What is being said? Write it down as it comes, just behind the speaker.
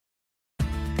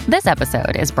This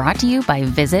episode is brought to you by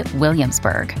Visit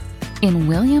Williamsburg. In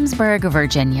Williamsburg,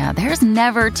 Virginia, there's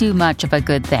never too much of a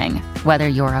good thing. Whether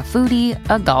you're a foodie,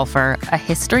 a golfer, a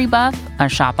history buff, a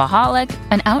shopaholic,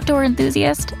 an outdoor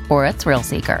enthusiast, or a thrill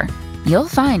seeker, you'll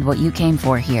find what you came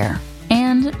for here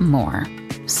and more.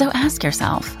 So ask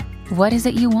yourself, what is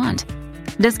it you want?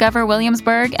 Discover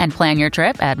Williamsburg and plan your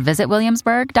trip at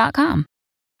visitwilliamsburg.com.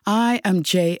 I am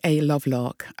J.A.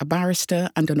 Lovelock, a barrister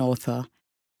and an author.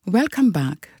 Welcome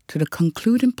back to the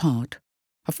concluding part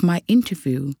of my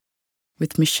interview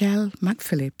with Michelle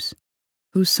McPhillips,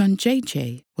 whose son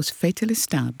J.J. was fatally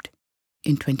stabbed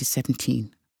in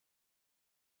 2017.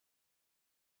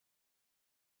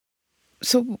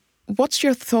 So what's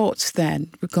your thoughts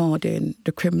then regarding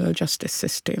the criminal justice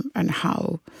system and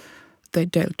how they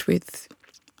dealt with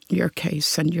your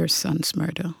case and your son's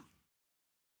murder?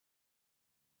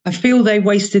 I feel they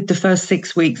wasted the first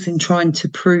 6 weeks in trying to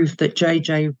prove that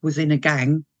JJ was in a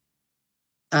gang.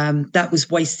 That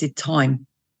was wasted time.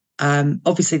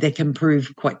 Obviously, they can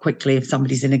prove quite quickly if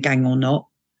somebody's in a gang or not.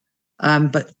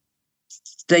 But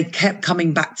they kept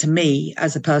coming back to me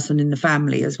as a person in the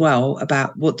family as well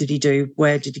about what did he do?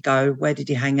 Where did he go? Where did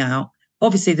he hang out?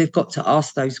 Obviously, they've got to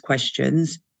ask those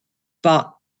questions.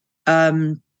 But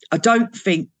I don't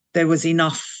think there was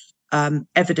enough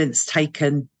evidence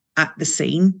taken at the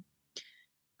scene.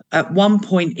 At one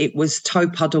point, it was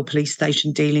Puddle Police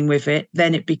Station dealing with it.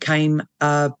 Then it became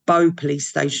Bow Police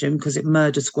Station because a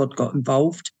murder squad got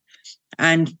involved.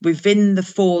 And within the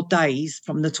 4 days,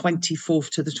 from the 24th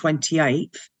to the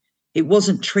 28th, it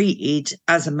wasn't treated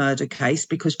as a murder case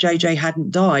because JJ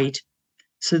hadn't died.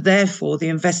 So therefore, the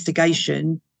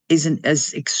investigation isn't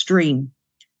as extreme.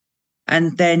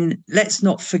 And then let's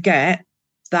not forget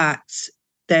that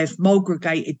they've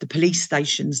mulgregated the police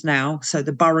stations now, so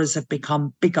the boroughs have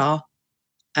become bigger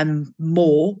and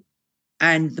more,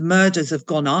 and the murders have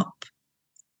gone up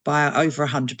by over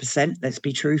 100%, let's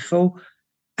be truthful,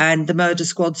 and the murder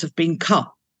squads have been cut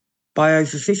by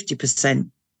over 50%.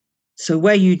 So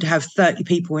where you'd have 30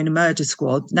 people in a murder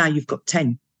squad, now you've got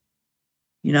 10,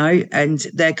 and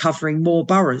they're covering more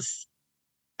boroughs.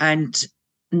 And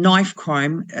knife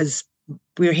crime, as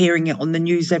we're hearing it on the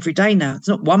news every day now. It's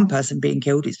not one person being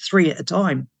killed, it's 3 at a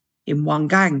time in one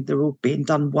gang. They're all being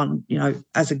done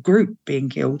as a group being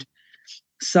killed.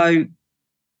 So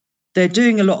they're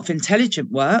doing a lot of intelligent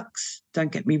works.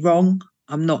 Don't get me wrong.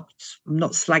 I'm not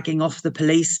slagging off the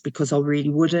police because I really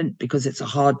wouldn't, because it's a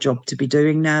hard job to be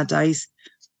doing nowadays.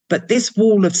 But this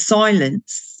wall of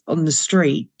silence on the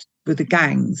street with the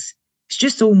gangs, it's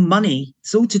just all money.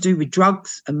 It's all to do with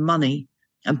drugs and money.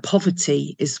 And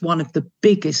poverty is one of the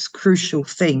biggest crucial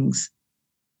things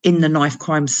in the knife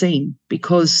crime scene,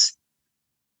 because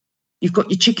you've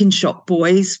got your chicken shop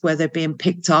boys where they're being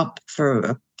picked up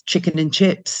for chicken and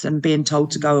chips and being told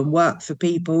to go and work for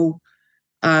people.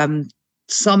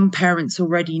 Some parents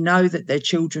already know that their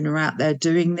children are out there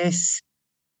doing this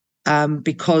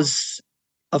because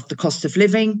of the cost of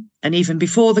living. And even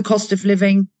before the cost of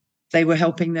living, they were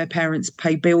helping their parents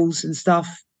pay bills and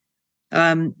stuff.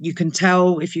 You can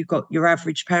tell if you've got your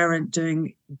average parent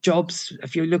doing jobs,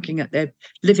 if you're looking at their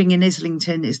living in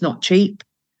Islington is not cheap.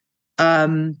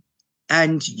 And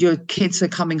your kids are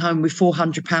coming home with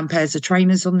 £400 pairs of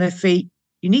trainers on their feet.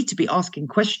 You need to be asking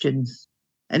questions.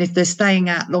 And if they're staying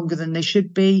out longer than they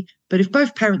should be, but if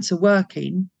both parents are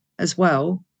working as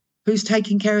well, who's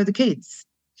taking care of the kids?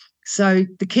 So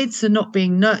the kids are not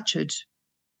being nurtured,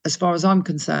 as far as I'm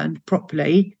concerned,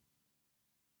 properly.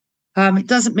 It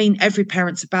doesn't mean every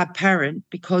parent's a bad parent,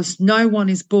 because no one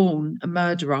is born a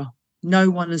murderer. No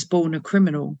one is born a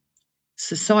criminal.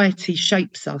 Society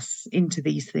shapes us into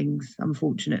these things,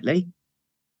 unfortunately.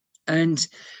 And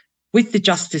with the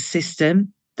justice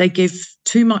system, they give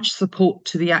too much support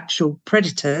to the actual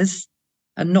predators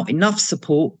and not enough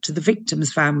support to the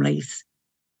victims' families.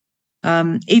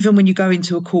 Even when you go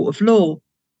into a court of law,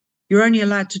 you're only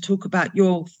allowed to talk about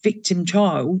your victim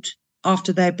child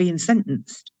after they're being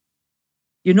sentenced.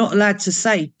 You're not allowed to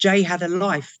say, Jay had a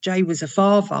life, Jay was a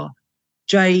father,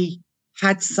 Jay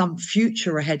had some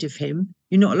future ahead of him.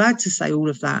 You're not allowed to say all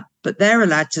of that, but they're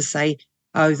allowed to say,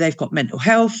 oh, they've got mental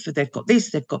health, they've got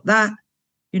this, they've got that,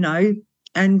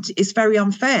 and it's very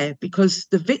unfair, because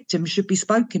the victim should be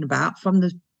spoken about from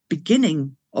the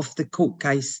beginning of the court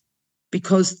case,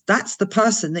 because that's the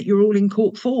person that you're all in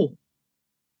court for.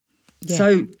 Yeah.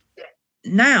 So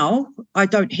now I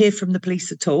don't hear from the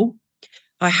police at all.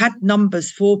 I had numbers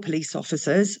for police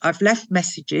officers. I've left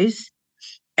messages.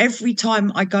 Every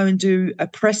time I go and do a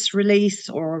press release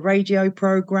or a radio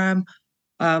program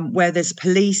where there's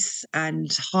police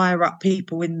and higher up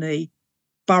people in the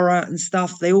borough and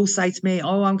stuff, they all say to me,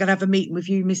 oh, I'm going to have a meeting with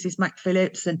you, Mrs.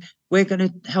 McPhillips, and we're going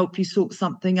to help you sort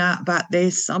something out about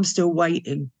this. I'm still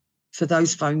waiting for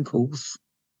those phone calls.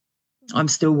 I'm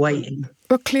still waiting.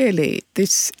 Well, clearly,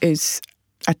 this is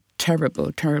a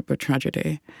terrible, terrible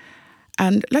tragedy.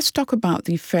 And let's talk about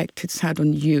the effect it's had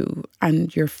on you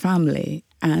and your family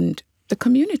and the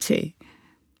community.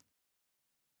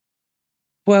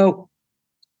 Well,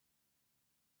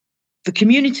 the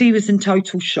community was in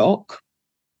total shock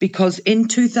because in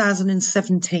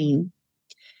 2017,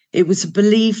 it was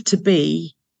believed to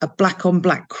be a black on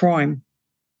black crime.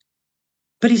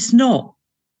 But it's not.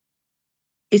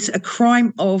 It's a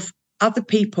crime of other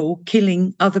people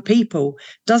killing other people.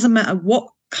 Doesn't matter what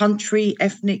country,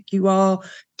 ethnic you are,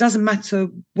 doesn't matter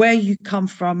where you come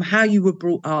from, how you were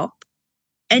brought up.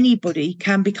 Anybody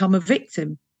can become a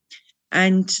victim.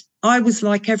 And I was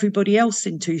like everybody else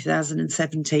in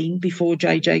 2017 before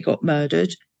JJ got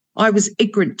murdered. I was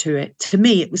ignorant to it. To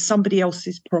me, it was somebody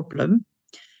else's problem.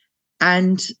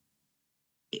 And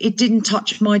it didn't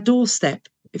touch my doorstep,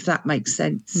 if that makes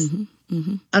sense. Mm-hmm,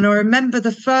 mm-hmm. And I remember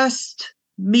the first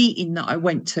meeting that I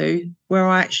went to where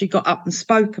I actually got up and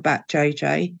spoke about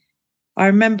JJ. I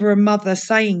remember a mother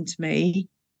saying to me,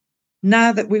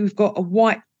 now that we've got a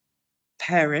white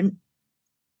parent,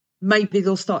 maybe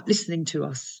they'll start listening to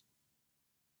us.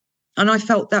 And I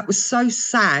felt that was so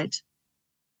sad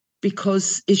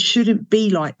because it shouldn't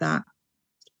be like that.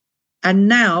 And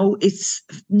now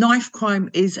knife crime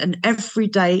is an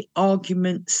everyday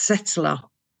argument settler,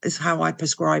 is how I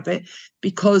prescribe it,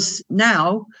 because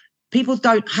now people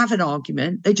don't have an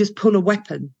argument, they just pull a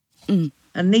weapon. Mm.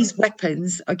 And these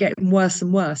weapons are getting worse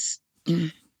and worse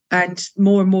and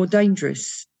more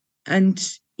dangerous. And,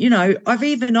 I've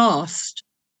even asked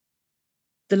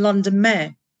the London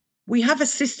mayor, we have a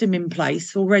system in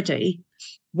place already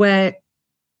where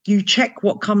you check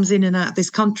what comes in and out of this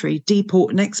country,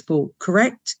 deport and export,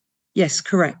 correct? Yes,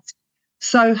 correct.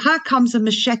 So how comes a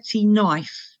machete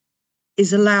knife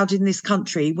is allowed in this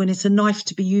country when it's a knife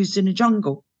to be used in a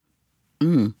jungle?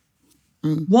 Mm.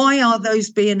 Mm. Why are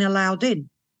those being allowed in?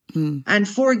 Mm. And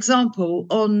for example,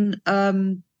 on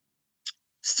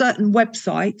certain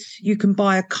websites, you can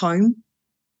buy a comb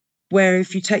where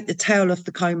if you take the tail of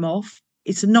the comb off,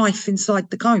 it's a knife inside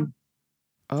the comb.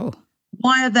 Oh.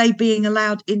 Why are they being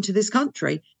allowed into this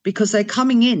country? Because they're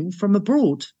coming in from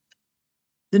abroad.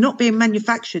 They're not being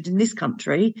manufactured in this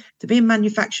country. They're being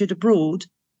manufactured abroad,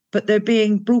 but they're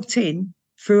being brought in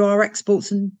through our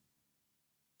exports and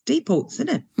deports, isn't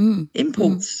it?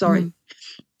 Imports, sorry.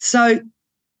 So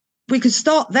we could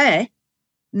start there,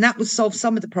 and that would solve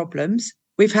some of the problems.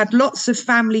 We've had lots of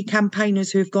family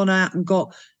campaigners who have gone out and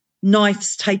got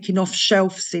knives taken off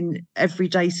shelves in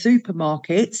everyday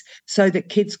supermarkets so that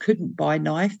kids couldn't buy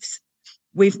knives.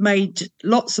 We've made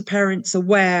lots of parents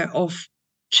aware of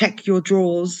check your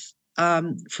drawers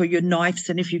for your knives.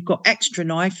 And if you've got extra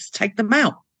knives, take them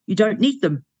out. You don't need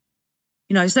them.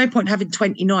 There's no point having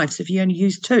 20 knives if you only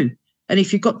use 2. And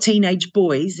if you've got teenage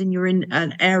boys and you're in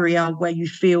an area where you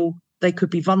feel they could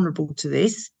be vulnerable to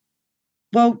this,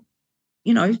 well,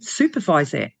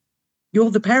 supervise it.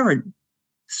 You're the parent.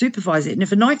 Supervise it. And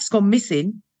if a knife's gone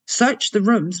missing, search the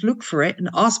rooms, look for it and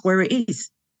ask where it is.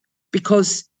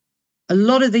 Because a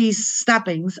lot of these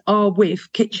stabbings are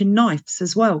with kitchen knives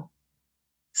as well.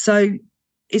 So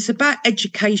it's about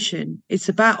education. It's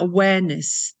about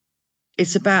awareness.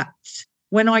 It's about,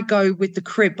 when I go with the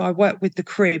crib, I work with the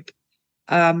crib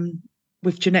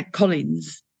with Jeanette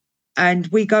Collins, and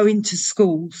we go into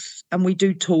schools and we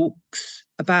do talks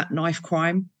about knife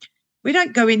crime. We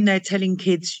don't go in there telling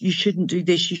kids, you shouldn't do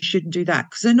this, you shouldn't do that,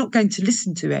 because they're not going to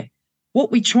listen to it.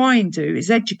 What we try and do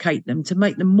is educate them to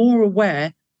make them more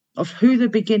aware of who they're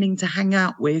beginning to hang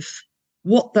out with,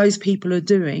 what those people are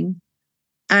doing.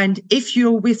 And if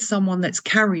you're with someone that's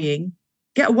carrying,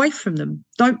 get away from them.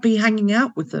 Don't be hanging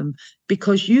out with them,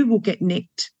 because you will get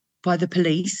nicked by the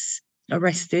police,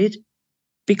 arrested,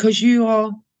 because you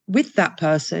are with that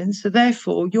person. So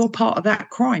therefore, you're part of that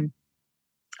crime.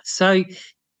 So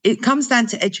it comes down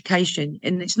to education,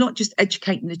 and it's not just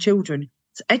educating the children,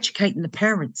 it's educating the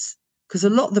parents, because a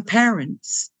lot of the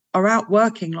parents are out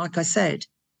working, like I said,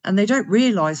 and they don't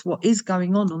realise what is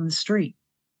going on the street.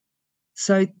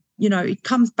 So, it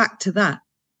comes back to that.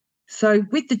 So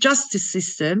with the justice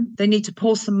system, they need to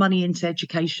pour some money into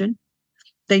education.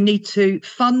 They need to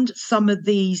fund some of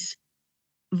these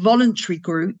voluntary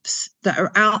groups that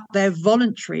are out there,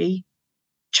 voluntary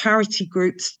charity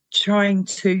groups trying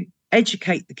to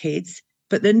educate the kids,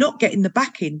 but they're not getting the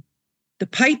backing. The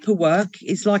paperwork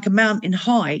is like a mountain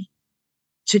high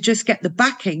to just get the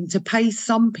backing to pay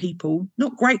some people,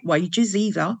 not great wages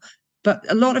either, But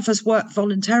a lot of us work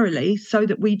voluntarily so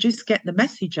that we just get the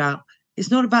message out.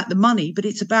 It's not about the money, but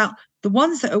it's about the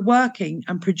ones that are working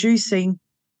and producing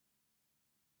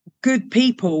good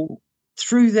people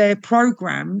through their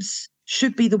programs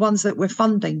should be the ones that we're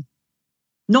funding,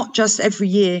 not just every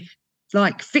year.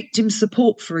 Like victim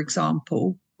support, for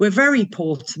example, were very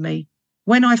poor to me.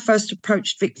 When I first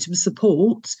approached victim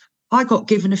support, I got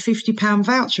given a £50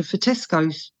 voucher for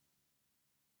Tesco's.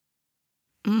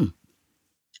 Mm.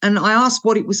 And I asked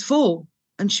what it was for.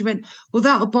 And she went, well,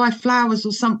 that'll buy flowers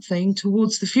or something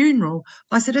towards the funeral.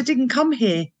 I said, I didn't come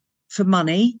here for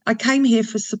money. I came here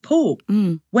for support.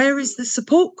 Where is the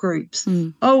support groups?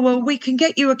 Oh, well, we can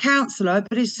get you a counsellor,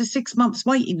 but it's a 6 months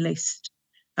waiting list.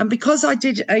 And because I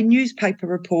did a newspaper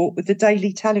report with the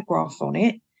Daily Telegraph on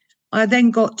it, I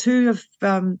then got two of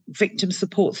victim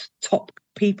support's top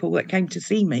people that came to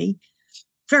see me,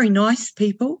 very nice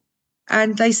people.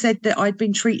 And they said that I'd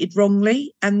been treated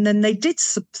wrongly. And then they did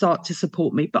start to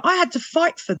support me. But I had to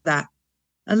fight for that.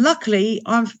 And luckily,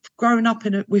 I've grown up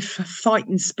with a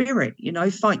fighting spirit,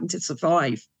 fighting to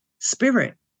survive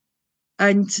spirit.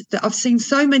 And I've seen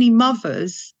so many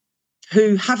mothers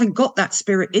who haven't got that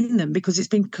spirit in them because it's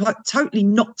been totally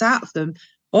knocked out of them,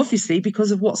 obviously,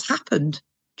 because of what's happened.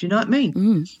 Do you know what I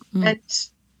mean? And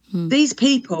these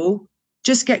people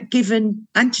just get given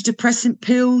antidepressant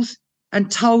pills and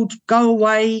told, go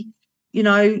away,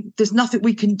 there's nothing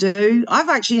we can do. I've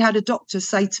actually had a doctor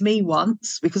say to me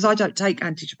once, because I don't take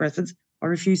antidepressants, I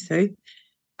refuse to,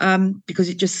 because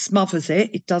it just smothers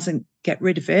it. It doesn't get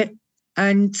rid of it.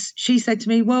 And she said to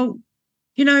me, well,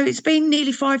 it's been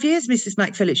nearly 5 years, Mrs.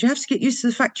 McPhillips. You have to get used to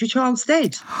the fact your child's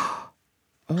dead.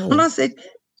 And I said,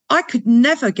 I could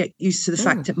never get used to the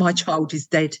fact that my child is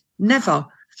dead. Never.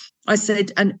 I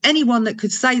said, and anyone that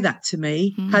could say that to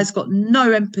me has got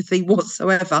no empathy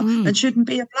whatsoever and shouldn't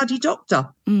be a bloody doctor.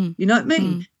 You know what I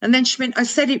mean? And then she went, I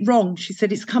said it wrong. She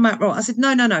said, it's come out wrong. I said,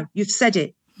 no, you've said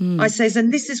it. I says,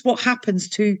 and this is what happens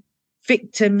to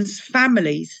victims'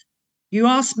 families. You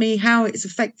asked me how it's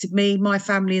affected me, my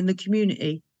family and the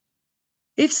community.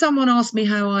 If someone asked me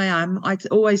how I am, I'd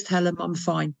always tell them I'm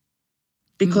fine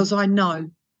because I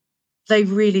know they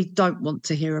really don't want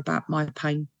to hear about my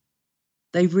pain.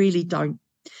 They really don't.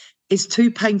 It's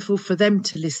too painful for them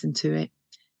to listen to it.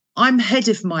 I'm head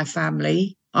of my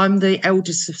family. I'm the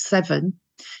eldest of 7.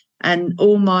 And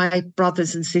all my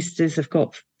brothers and sisters have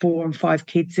got 4 and 5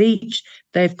 kids each.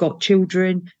 They've got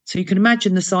children. So you can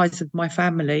imagine the size of my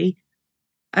family.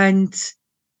 And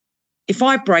if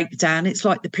I break down, it's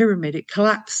like the pyramid. It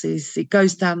collapses. It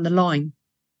goes down the line.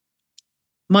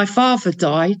 My father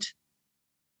died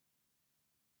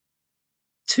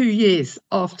 2 years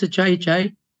after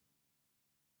JJ.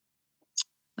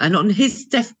 And on his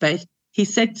deathbed, he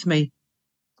said to me,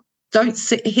 don't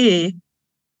sit here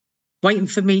waiting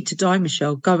for me to die,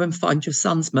 Michelle. Go and find your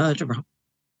son's murderer.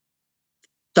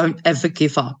 Don't ever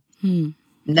give up.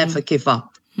 Never give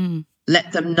up.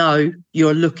 Let them know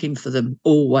you're looking for them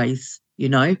always,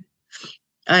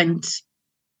 And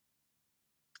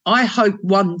I hope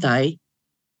one day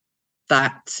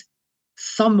that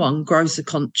someone grows a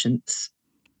conscience.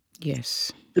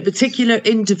 Yes. The particular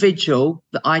individual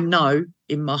that I know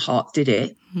in my heart did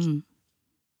it.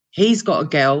 He's got a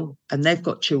girl and they've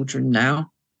got children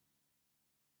now.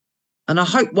 And I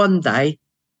hope one day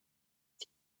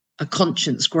a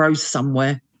conscience grows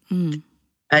somewhere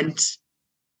and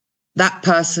that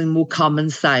person will come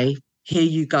and say, here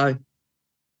you go.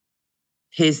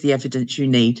 Here's the evidence you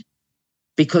need.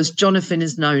 Because Jonathan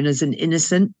is known as an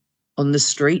innocent on the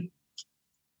street.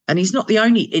 And he's not the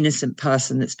only innocent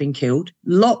person that's been killed.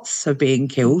 Lots are being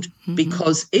killed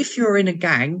because if you're in a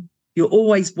gang, you're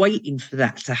always waiting for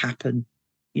that to happen.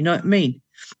 You know what I mean?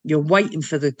 You're waiting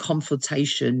for the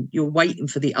confrontation. You're waiting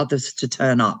for the others to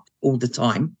turn up all the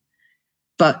time.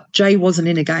 But Jay wasn't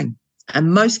in a gang.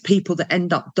 And most people that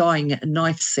end up dying at a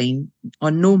knife scene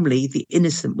are normally the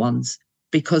innocent ones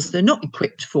because they're not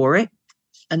equipped for it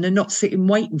and they're not sitting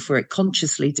waiting for it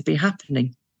consciously to be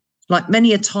happening. Like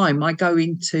many a time I go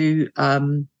into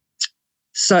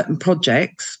certain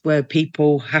projects where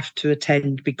people have to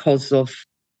attend because of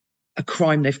a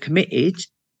crime they've committed.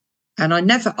 And I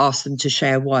never ask them to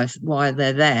share why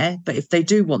they're there. But if they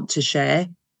do want to share,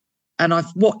 and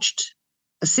I've watched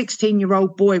a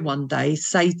 16-year-old boy one day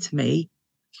say to me,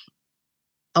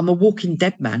 I'm a walking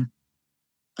dead man.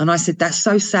 And I said, that's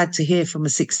so sad to hear from a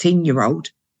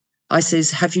 16-year-old. I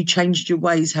says, have you changed your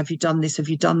ways? Have you done this? Have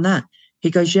you done that? He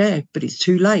goes, yeah, but it's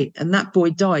too late. And that boy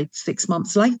died 6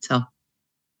 months later.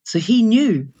 So he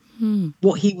knew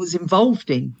what he was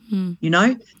involved in,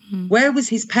 Where was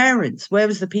his parents? Where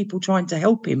was the people trying to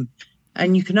help him?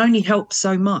 And you can only help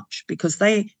so much because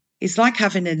they It's like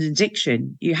having an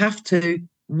addiction. You have to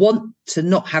want to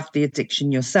not have the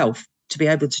addiction yourself to be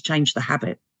able to change the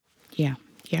habit. Yeah,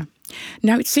 yeah.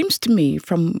 Now, it seems to me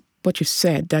from what you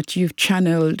said that you've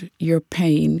channeled your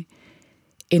pain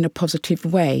in a positive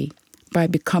way by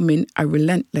becoming a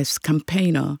relentless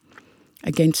campaigner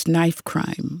against knife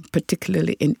crime,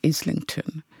 particularly in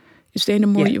Islington. Is there any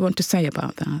more you want to say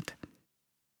about that?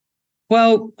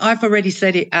 Well, I've already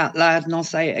said it out loud and I'll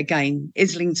say it again.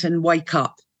 Islington, wake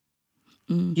up.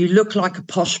 You look like a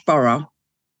posh borough.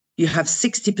 You have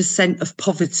 60% of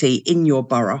poverty in your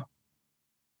borough.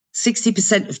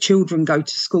 60% of children go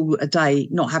to school a day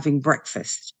not having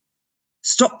breakfast.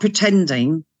 Stop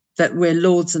pretending that we're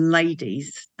lords and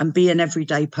ladies and be an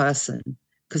everyday person,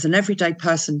 because an everyday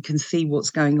person can see what's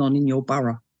going on in your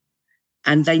borough.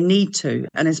 And they need to.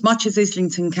 And as much as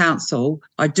Islington Council,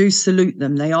 I do salute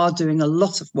them. They are doing a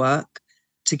lot of work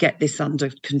to get this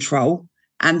under control.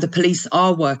 And the police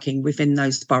are working within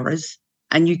those boroughs.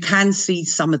 And you can see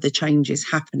some of the changes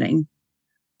happening.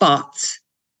 But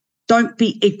don't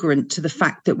be ignorant to the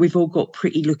fact that we've all got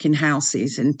pretty looking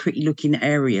houses and pretty looking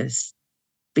areas,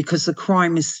 because the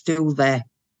crime is still there.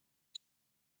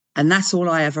 And that's all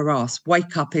I ever ask.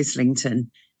 Wake up, Islington.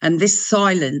 And this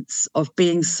silence of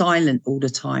being silent all the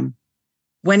time,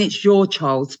 when it's your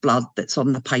child's blood that's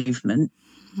on the pavement,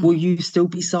 will you still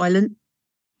be silent?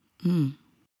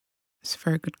 It's a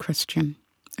very good question.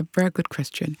 A very good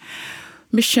question.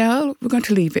 Michelle, we're going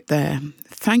to leave it there.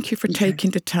 Thank you for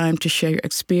taking the time to share your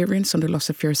experience on the loss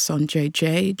of your son,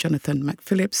 JJ, Jonathan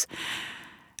McPhillips.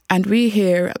 And we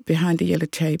here at Behind the Yellow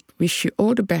Tape wish you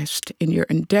all the best in your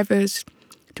endeavours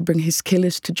to bring his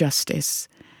killers to justice.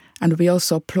 And we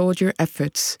also applaud your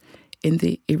efforts in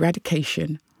the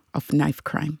eradication of knife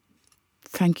crime.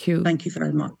 Thank you. Thank you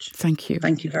very much. Thank you.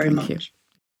 Thank you very much.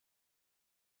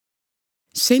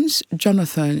 Since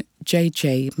Jonathan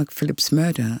J.J. McPhillips'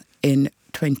 murder in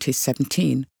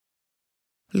 2017,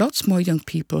 lots more young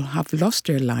people have lost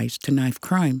their lives to knife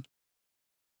crime.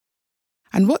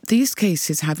 And what these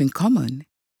cases have in common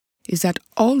is that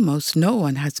almost no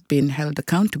one has been held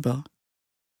accountable.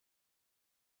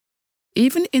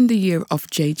 Even in the year of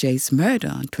JJ's murder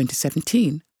in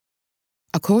 2017,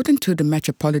 according to the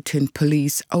Metropolitan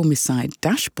Police Homicide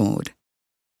Dashboard,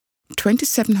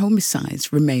 27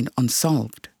 homicides remain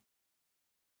unsolved.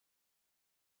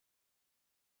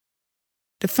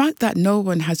 The fact that no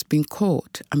one has been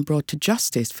caught and brought to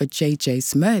justice for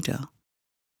JJ's murder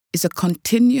is a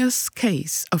continuous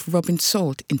case of rubbing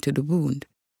salt into the wound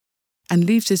and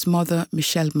leaves his mother,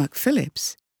 Michelle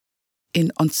McPhillips,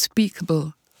 in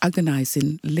unspeakable,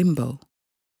 agonizing limbo.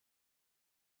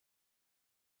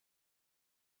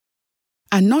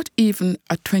 And not even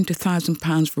a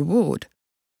 £20,000 reward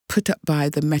put up by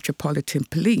the Metropolitan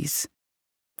Police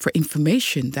for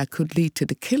information that could lead to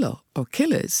the killer or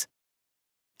killers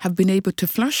have been able to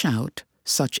flush out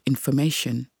such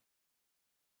information.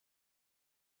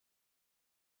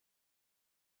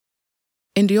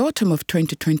 In the autumn of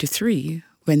 2023,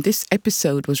 when this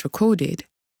episode was recorded,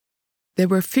 there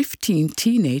were 15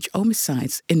 teenage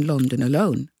homicides in London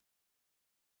alone.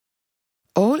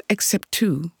 All except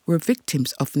 2 were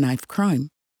victims of knife crime.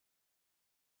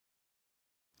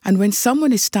 And when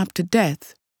someone is stabbed to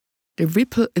death, the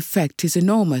ripple effect is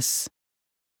enormous,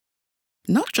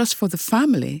 not just for the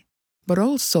family, but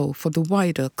also for the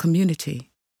wider community.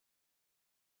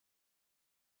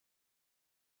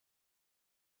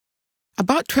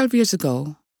 About 12 years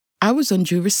ago, I was on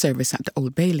jury service at the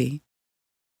Old Bailey.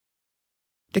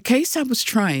 The case I was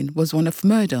trying was one of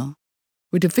murder,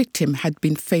 where the victim had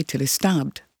been fatally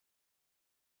stabbed.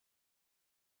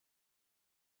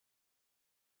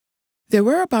 There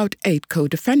were about 8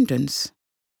 co-defendants,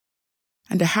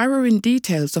 and the harrowing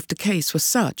details of the case were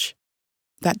such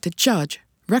that the judge,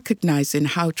 recognizing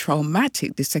how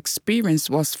traumatic this experience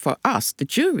was for us, the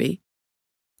jury,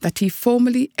 that he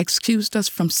formally excused us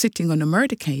from sitting on a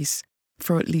murder case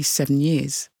for at least 7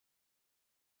 years.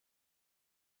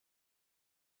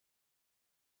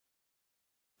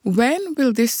 When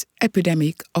will this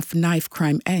epidemic of knife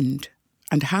crime end,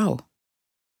 and how?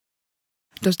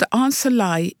 Does the answer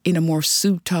lie in a more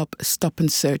souped-up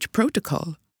stop-and-search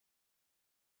protocol?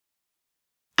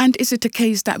 And is it a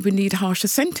case that we need harsher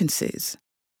sentences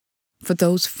for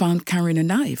those found carrying a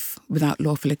knife without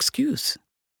lawful excuse?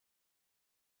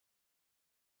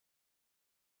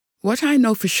 What I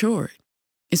know for sure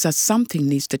is that something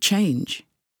needs to change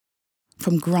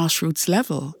from grassroots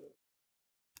level,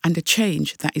 and a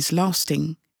change that is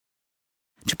lasting,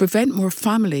 to prevent more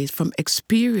families from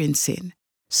experiencing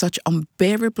such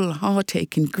unbearable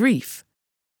heartache and grief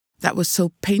that was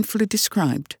so painfully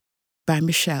described by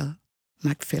Michelle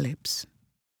McPhillips.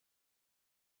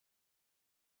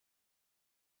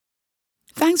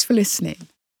 Thanks for listening.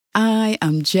 I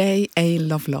am J.A.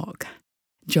 Lovelock.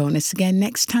 Join us again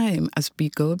next time as we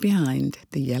go behind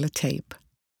the yellow tape.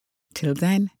 Till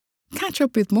then, catch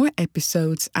up with more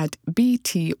episodes at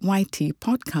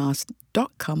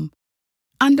btytpodcast.com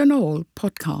and on all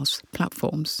podcast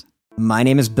platforms. My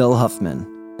name is Bill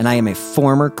Huffman, and I am a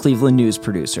former Cleveland news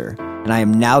producer, and I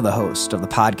am now the host of the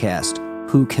podcast,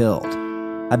 Who Killed?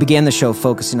 I began the show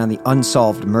focusing on the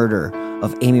unsolved murder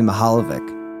of Amy Mihaljevic,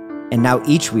 and now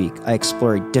each week I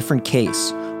explore a different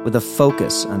case with a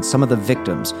focus on some of the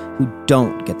victims who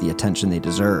don't get the attention they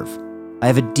deserve. I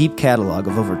have a deep catalog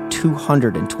of over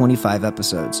 225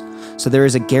 episodes, so there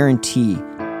is a guarantee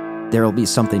there will be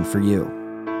something for you.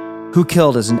 Who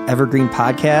Killed is an evergreen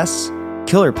podcasts,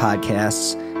 killer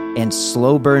podcasts, and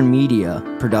slow burn media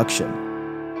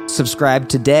production. Subscribe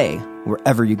today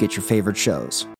wherever you get your favorite shows.